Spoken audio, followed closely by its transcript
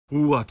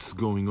What's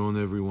going on,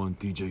 everyone?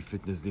 DJ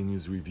Fitness The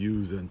News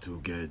Reviews, and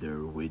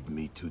together with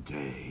me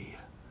today,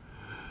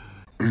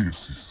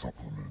 ASC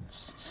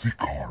Supplements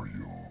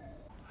SICARIO.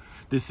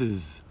 this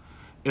is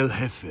El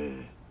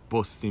Jefe,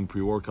 Boss Stim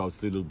Pre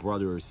Workout's little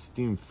brother,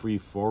 Stim-Free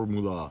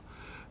Formula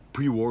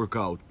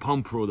Pre-Workout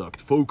Pump Product.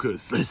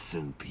 Focus.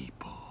 Listen,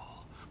 people.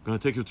 I'm gonna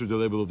take you through the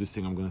label of this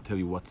thing. I'm gonna tell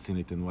you what's in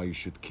it and why you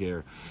should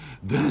care.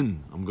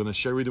 Then I'm gonna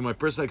share with you my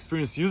personal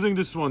experience using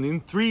this one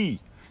in 3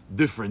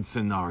 different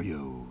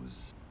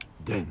scenarios.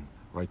 Then,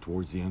 right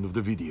towards the end of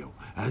the video,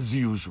 as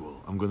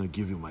usual, I'm gonna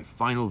give you my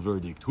final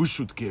verdict. Who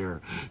should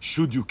care?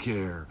 Should you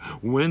care?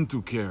 When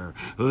to care?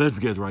 Let's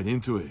get right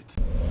into it.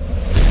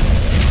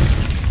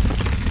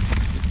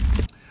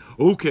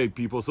 Okay,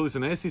 people, so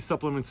listen, ASC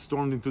Supplements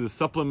stormed into the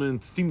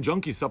Steam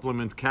Junkie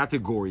supplement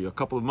category. A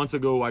couple of months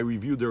ago, I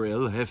reviewed their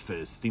El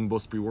Jefe Steam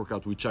Boss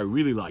Pre-Workout, which I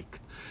really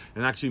liked,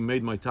 and actually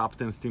made my top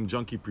 10 Steam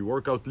Junkie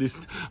Pre-Workout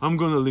list. I'm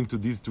gonna link to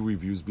these 2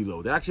 reviews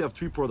below. They actually have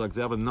 3 products.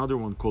 They have another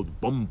one called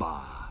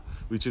Bomba,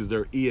 which is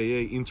their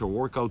EAA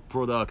inter-workout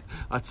product.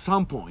 At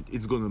some point,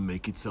 it's gonna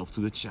make itself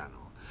to the channel.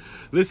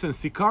 Listen,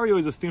 Sicario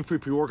is a Stim-Free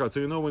Pre-Workout.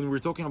 So, you know, when we're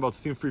talking about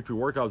Stim-Free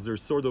Pre-Workouts,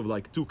 there's sort of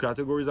like 2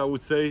 categories, I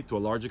would say, to a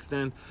large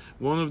extent.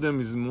 One of them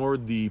is more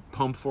the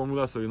pump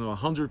formula, so, you know,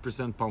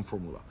 100% pump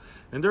formula.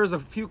 And there's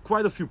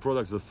quite a few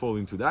products that fall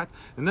into that.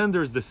 And then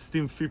there's the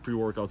Stim-Free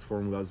Pre-Workouts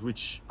formulas,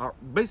 which are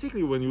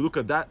basically, when you look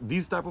at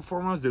these type of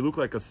formulas, they look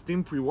like a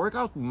Stim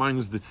Pre-Workout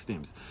minus the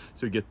stims.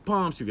 So you get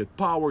pumps, you get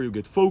power, you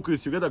get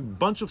focus, you get a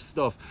bunch of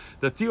stuff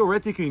that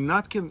theoretically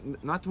not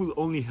will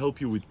only help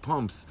you with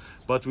pumps,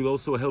 but will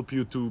also help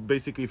you to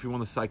basically, if you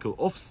want to cycle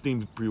off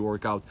Stim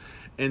Pre-Workout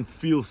and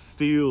feel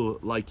still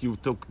like you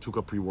took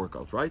a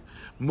pre-workout, right?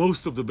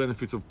 Most of the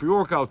benefits of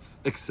pre-workouts,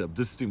 except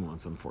the Stim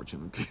ones,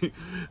 unfortunately.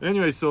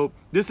 Anyway, so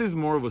this is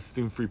more of a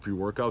Stim-Free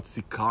Pre-Workout,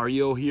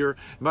 Sicario here.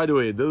 By the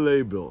way, the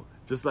label,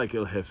 just like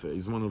El Jefe,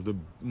 is one of the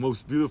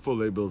most beautiful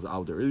labels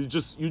out there. You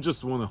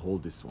just want to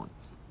hold this one.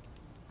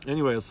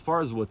 Anyway, as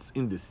far as what's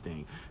in this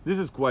thing, this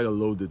is quite a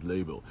loaded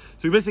label.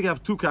 So you basically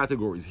have 2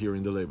 categories here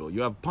in the label.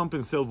 You have pump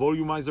and cell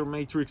volumizer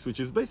matrix, which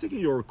is basically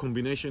your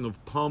combination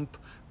of pump,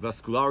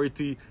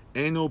 vascularity,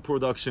 NO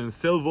production,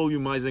 cell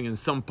volumizing, and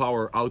some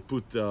power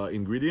output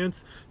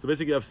ingredients. So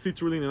basically you have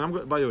citrulline, and I'm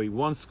going, by the way,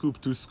 1 scoop,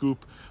 2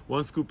 scoop.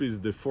 1 scoop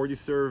is the 40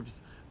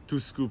 serves. 2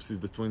 scoops is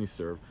the 20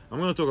 serve. I'm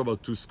going to talk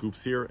about 2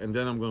 scoops here, and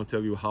then I'm going to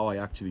tell you how I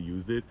actually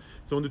used it.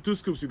 So on the 2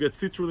 scoops, you get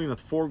citrulline at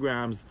 4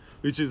 grams,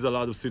 which is a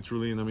lot of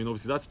citrulline. I mean,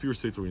 obviously that's pure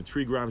citrulline.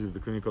 3 grams is the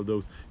clinical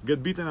dose. You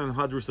get beta-9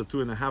 anhydrous at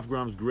 2.5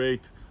 grams.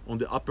 Great. On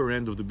the upper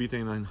end of the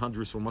beta-9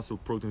 anhydrous for muscle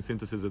protein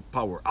synthesis and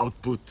power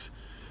output.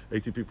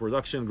 ATP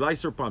production.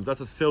 Glycer pump,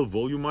 that's a cell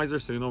volumizer.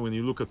 So, you know, when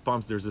you look at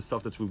pumps, there's the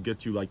stuff that will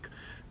get you like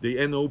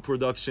the NO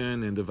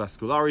production and the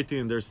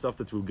vascularity, and there's stuff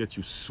that will get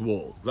you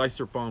swole.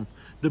 Glycer pump,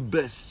 the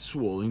best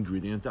swole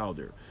ingredient out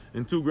there.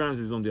 And 2 grams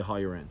is on the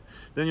higher end.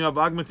 Then you have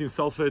agmatin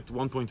sulfate,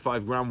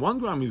 1.5 gram. 1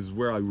 gram is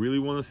where I really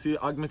want to see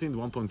agmatin.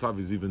 1.5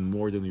 is even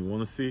more than you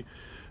want to see.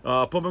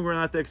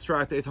 Pomegranate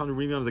extract, 800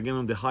 milligrams, again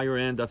on the higher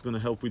end. That's going to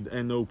help with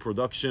NO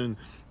production.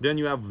 Then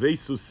you have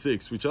Vaso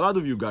 6, which a lot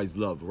of you guys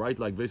love, right?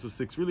 Like Vaso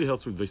 6 really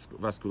helps with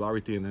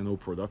vascularity and NO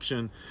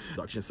production.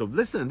 So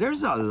listen,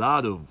 there's a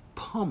lot of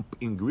pump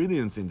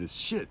ingredients in this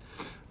shit.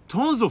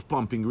 Tons of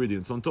pump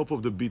ingredients on top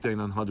of the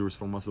beta-9 anhydrous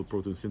for muscle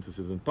protein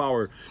synthesis and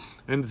power.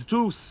 And the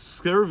 2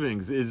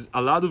 servings is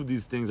a lot of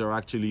these things are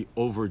actually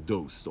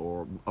overdosed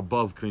or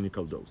above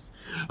clinical dose.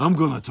 I'm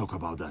gonna talk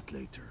about that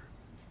later.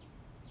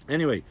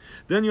 Anyway,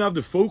 then you have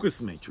the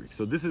focus matrix.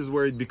 So this is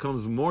where it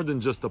becomes more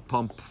than just a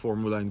pump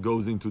formula and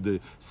goes into the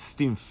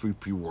Stim-Free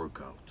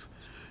Pre-Workout.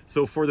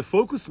 So for the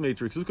focus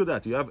matrix, look at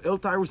that. You have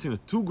L-tyrosine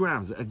at 2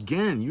 grams.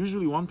 Again,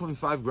 usually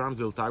 1.5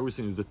 grams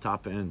L-tyrosine is the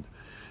top end.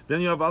 Then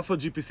you have alpha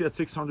GPC at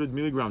 600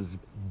 milligrams.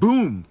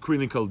 Boom,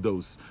 clinical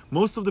dose.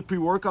 Most of the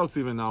pre-workouts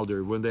even out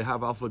there, when they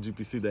have alpha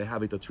GPC, they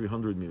have it at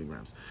 300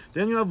 milligrams.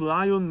 Then you have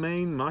lion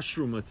mane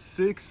mushroom at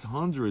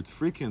 600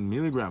 freaking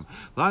milligram.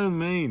 Lion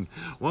mane,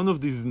 one of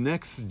these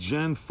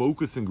next-gen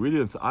focus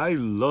ingredients. I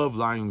love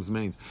lion's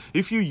mane.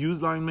 If you use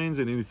lion manes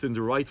and it's in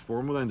the right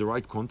formula, in the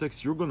right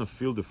context, you're gonna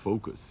feel the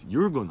focus.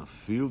 You're gonna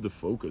feel the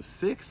focus.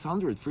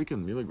 600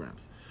 freaking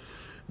milligrams.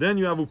 Then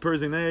you have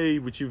Uperzin A,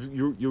 which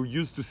you're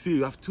used to see.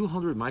 You have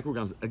 200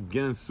 micrograms,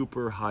 again,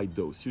 super high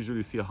dose. Usually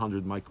you see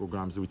 100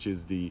 micrograms, which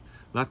is the,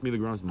 not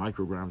milligrams,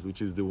 micrograms,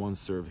 which is the 1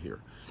 serve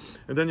here.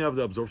 And then you have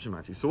the absorption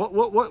matrix. So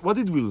what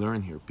did we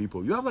learn here,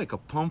 people? You have like a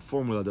pump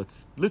formula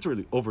that's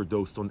literally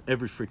overdosed on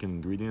every freaking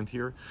ingredient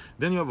here.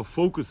 Then you have a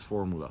focus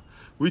formula,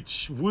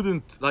 which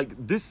wouldn't,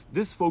 like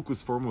this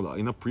focus formula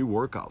in a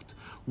pre-workout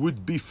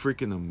would be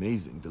freaking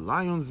amazing. The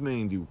lion's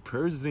mane, the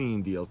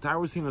Uperzin, the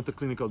L-tyrosine at the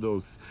clinical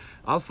dose,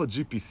 alpha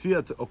GPC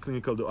at a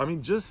clinical dose. I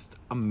mean, just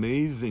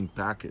amazing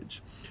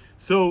package.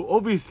 So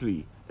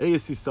obviously,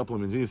 ASC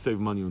Supplements, you save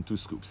money on 2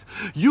 scoops.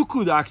 You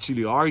could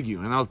actually argue,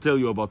 and I'll tell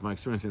you about my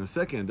experience in a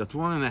second, that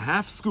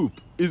 1.5 scoop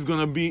is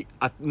gonna be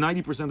at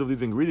 90% of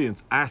these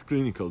ingredients at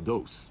clinical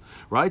dose,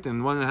 right?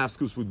 And 1.5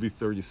 scoops would be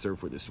 30 serve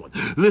for this one.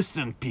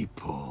 Listen,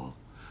 people,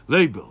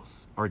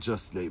 Labels are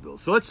just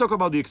labels. So let's talk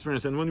about the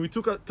experience. And when we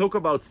talk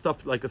about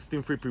stuff like a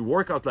Stim-Free Pre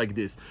Workout like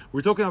this,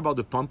 we're talking about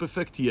the pump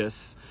effect,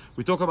 yes.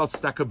 We talk about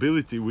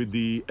stackability with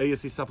the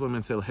ASC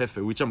Supplements El Jefe,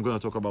 which I'm going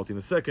to talk about in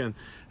a second.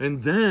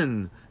 And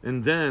then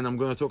I'm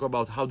going to talk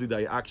about how did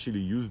I actually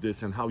use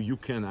this and how you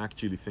can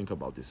actually think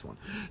about this one.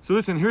 So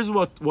listen, here's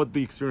what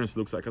the experience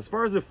looks like. As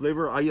far as the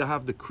flavor, I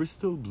have the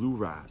Crystal Blue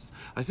Raz.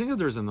 I think that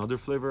there's another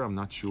flavor, I'm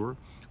not sure,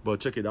 but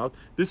check it out.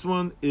 This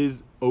one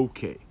is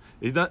okay.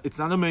 It's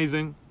not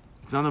amazing.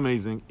 It's not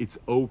amazing. It's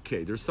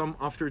okay. There's some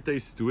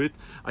aftertaste to it.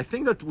 I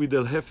think that with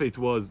El Jefe,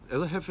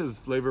 El Jefe's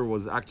flavor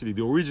was actually,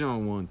 the original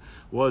one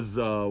was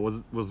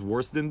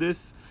worse than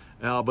this,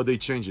 but they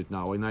changed it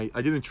now. And I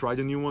didn't try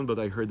the new one, but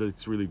I heard that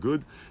it's really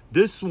good.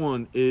 This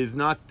one is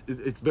not.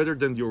 It's better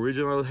than the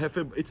original El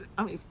Jefe.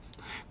 I mean,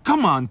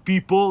 come on,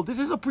 people. This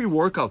is a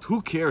pre-workout.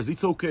 Who cares?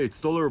 It's okay. It's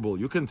tolerable.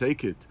 You can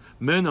take it.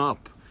 Man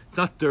up. It's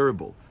not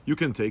terrible. You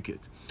can take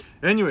it.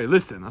 Anyway,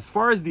 listen, as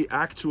far as the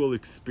actual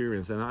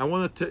experience, and I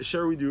want to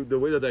share with you the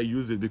way that I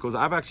use it, because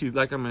I've actually,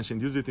 like I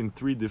mentioned, used it in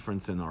 3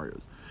 different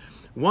scenarios.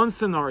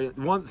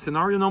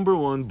 Scenario number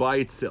 1 by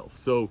itself.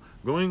 So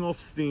going off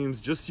steams,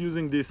 just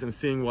using this and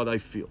seeing what I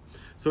feel.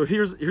 So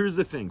here's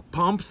the thing,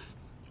 pumps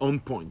on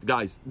point.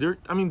 Guys,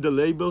 I mean, the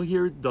label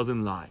here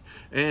doesn't lie.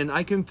 And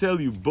I can tell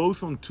you,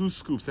 both on 2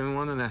 scoops and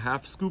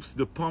 1.5 scoops,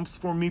 the pumps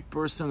for me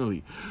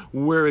personally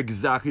were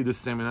exactly the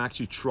same. And I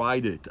actually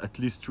tried it at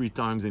least 3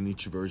 times in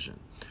each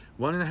version.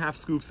 1.5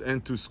 scoops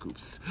and 2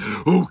 scoops.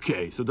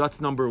 Okay, so that's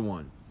number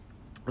 1.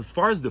 As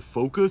far as the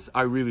focus,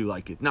 I really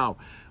like it. Now,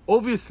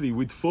 obviously,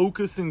 with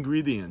focus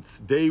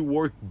ingredients, they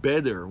work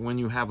better when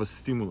you have a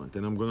stimulant,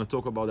 and I'm going to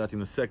talk about that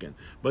in a second.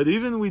 But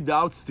even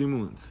without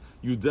stimulants,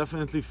 you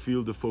definitely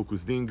feel the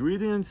focus. The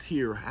ingredients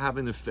here have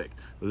an effect,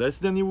 less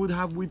than you would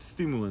have with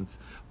stimulants,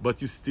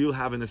 but you still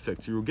have an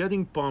effect. So you're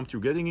getting pumped,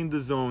 you're getting in the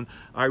zone.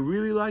 I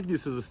really like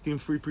this as a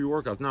Stim-Free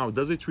Pre-Workout. Now,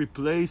 does it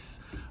replace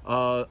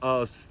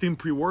a Stim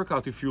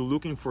Pre-Workout if you're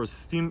looking for a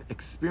Stim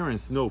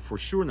experience? No, for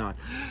sure not.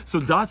 So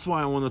that's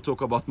why I want to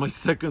talk about my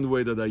second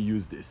way that I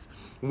use this.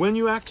 When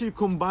you actually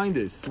combine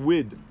this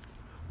with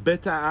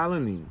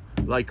beta-alanine,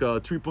 like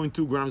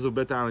 3.2 grams of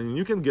beta-alanine,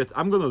 you can get,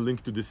 I'm going to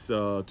link to this,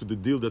 to the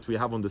deal that we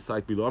have on the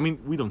site below. I mean,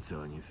 we don't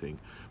sell anything.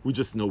 We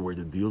just know where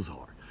the deals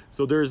are.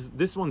 So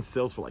this one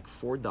sells for like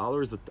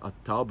 $4 a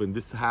tub, and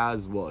this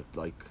has what,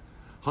 like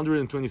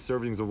 120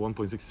 servings of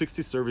 1.6,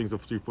 60 servings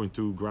of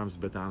 3.2 grams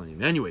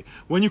beta-alanine. Anyway,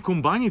 when you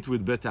combine it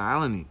with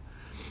beta-alanine,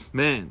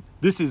 man,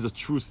 this is a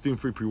true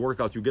Stim-Free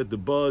Pre-Workout. You get the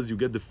buzz, you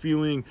get the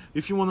feeling.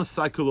 If you want to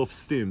cycle off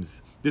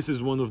stims, this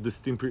is one of the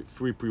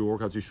Stim-Free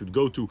Pre-Workouts you should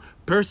go to.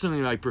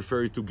 Personally, I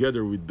prefer it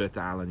together with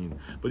beta-alanine.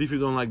 But if you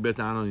don't like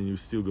beta-alanine, you're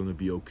still going to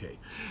be okay.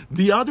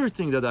 The other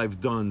thing that I've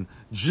done,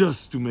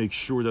 just to make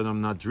sure that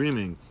I'm not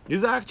dreaming,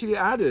 is I actually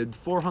added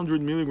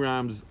 400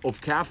 milligrams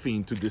of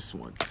caffeine to this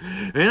one.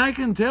 And I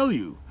can tell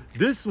you,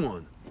 this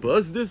one,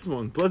 plus this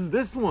one, plus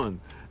this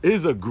one,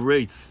 is a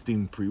great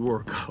Stim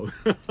Pre-Workout.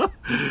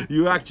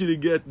 You actually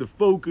get the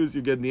focus,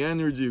 you get the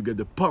energy, you get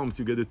the pumps,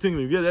 you get the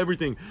tingling, you get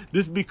everything.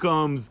 This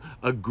becomes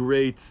a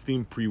great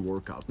Stim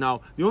Pre-Workout.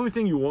 Now, the only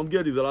thing you won't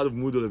get is a lot of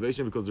mood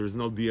elevation because there's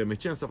no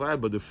DMHA and stuff like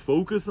that, but the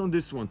focus on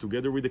this one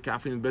together with the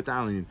caffeine and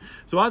beta-alanine.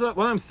 So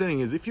what I'm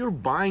saying is, if you're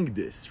buying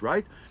this,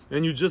 right,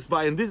 and you just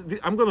buy, and this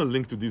I'm gonna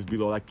link to this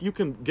below, like you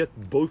can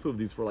get both of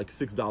these for like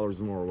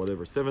 $6 more or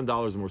whatever,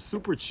 $7 more,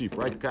 super cheap,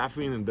 right?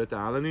 Caffeine and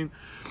beta-alanine.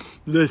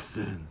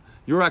 Listen,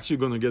 you're actually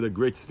going to get a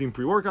great Stim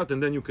Pre-Workout,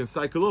 and then you can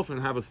cycle off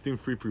and have a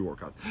Stim-Free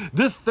Pre-Workout.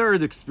 The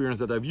third experience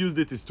that I've used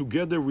it is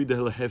together with the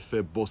El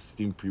Jefe Boss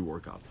Stim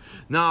Pre-Workout.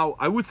 Now,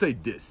 I would say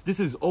this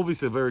is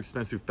obviously a very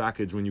expensive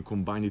package when you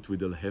combine it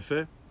with El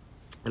Jefe.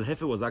 El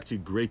Jefe was actually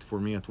great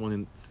for me at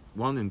 1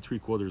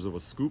 3/4 of a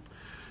scoop.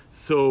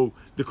 So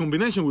the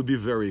combination would be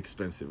very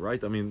expensive,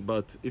 right? I mean,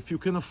 but if you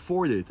can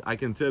afford it, I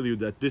can tell you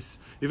that this,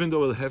 even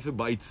though El Jefe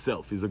by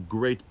itself is a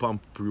great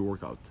pump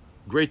pre-workout,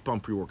 great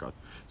pump pre-workout.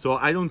 So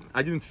I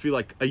didn't feel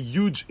like a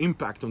huge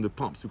impact on the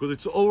pumps because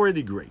it's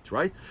already great,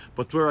 right?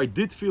 But where I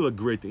did feel a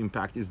great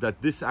impact is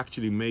that this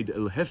actually made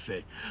El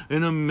Jefe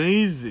an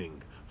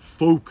amazing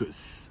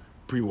focus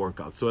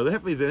pre-workout. So El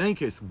Jefe is in any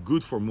case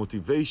good for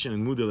motivation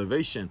and mood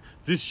elevation.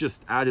 This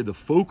just added a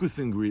focus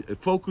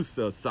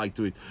side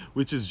to it,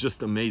 which is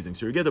just amazing.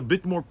 So you get a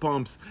bit more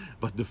pumps,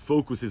 but the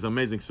focus is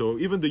amazing. So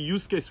even the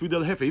use case with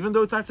El Jefe, even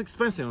though that's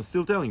expensive, I'm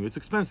still telling you it's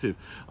expensive,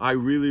 I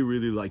really,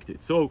 really liked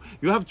it. So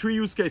you have 3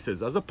 use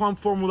cases. As a pump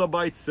formula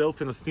by itself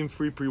in a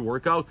Stim-Free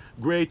pre-workout,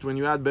 great. When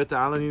you add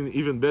beta-alanine,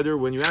 even better.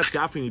 When you add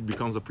caffeine, it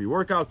becomes a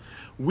pre-workout.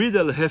 With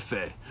El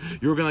Jefe,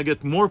 you're gonna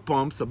get more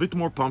pumps, a bit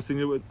more pumps in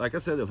it. Like I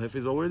said, El Jefe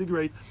is already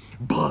great,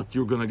 but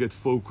you're gonna get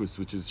focus,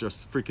 which is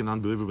just freaking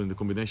unbelievable in the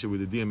combination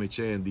with the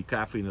DMHA and the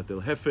caffeine at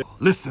El Jefe.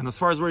 Listen, as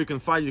far as where you can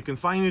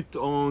find it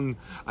on,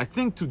 I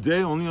think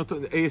today only on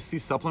the ASC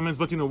Supplements,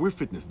 but you know, we're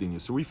Fitness Deal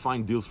News, so we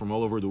find deals from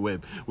all over the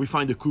web. We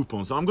find the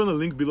coupons. So I'm gonna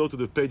link below to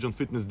the page on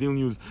Fitness Deal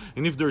News,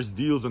 and if there's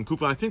deals on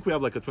coupon, I think we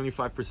have like a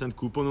 25%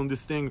 coupon on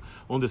this thing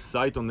on the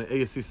site on the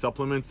ASC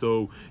Supplements,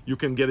 so you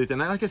can get it.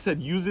 And like I said,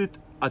 use it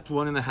at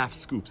 1.5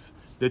 scoops.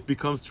 that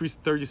becomes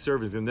 30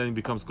 servings, and then it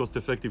becomes cost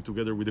effective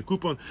together with the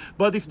coupon.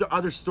 But if the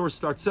other stores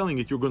start selling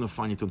it, you're gonna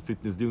find it on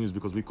Fitness Deal News,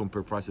 because we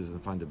compare prices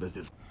and find the best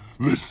deals.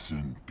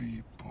 Listen,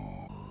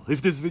 people. If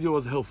this video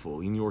was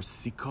helpful in your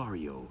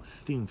SICARIO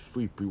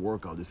Stim-Free Pre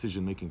Workout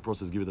decision-making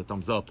process, give it a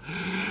thumbs up.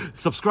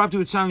 Subscribe to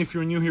the channel if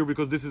you're new here,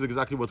 because this is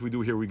exactly what we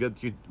do here. We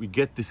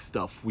get this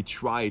stuff, we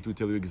try it, we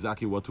tell you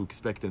exactly what to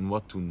expect and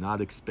what to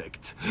not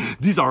expect.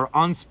 These are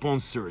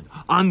unsponsored,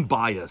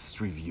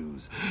 unbiased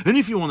reviews. And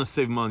if you want to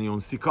save money on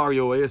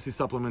SICARIO, ASC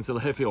Supplements, El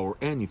Jefe, or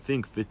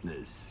anything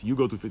fitness, you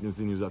go to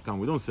fitnessnews.com.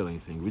 We don't sell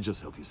anything, we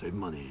just help you save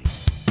money.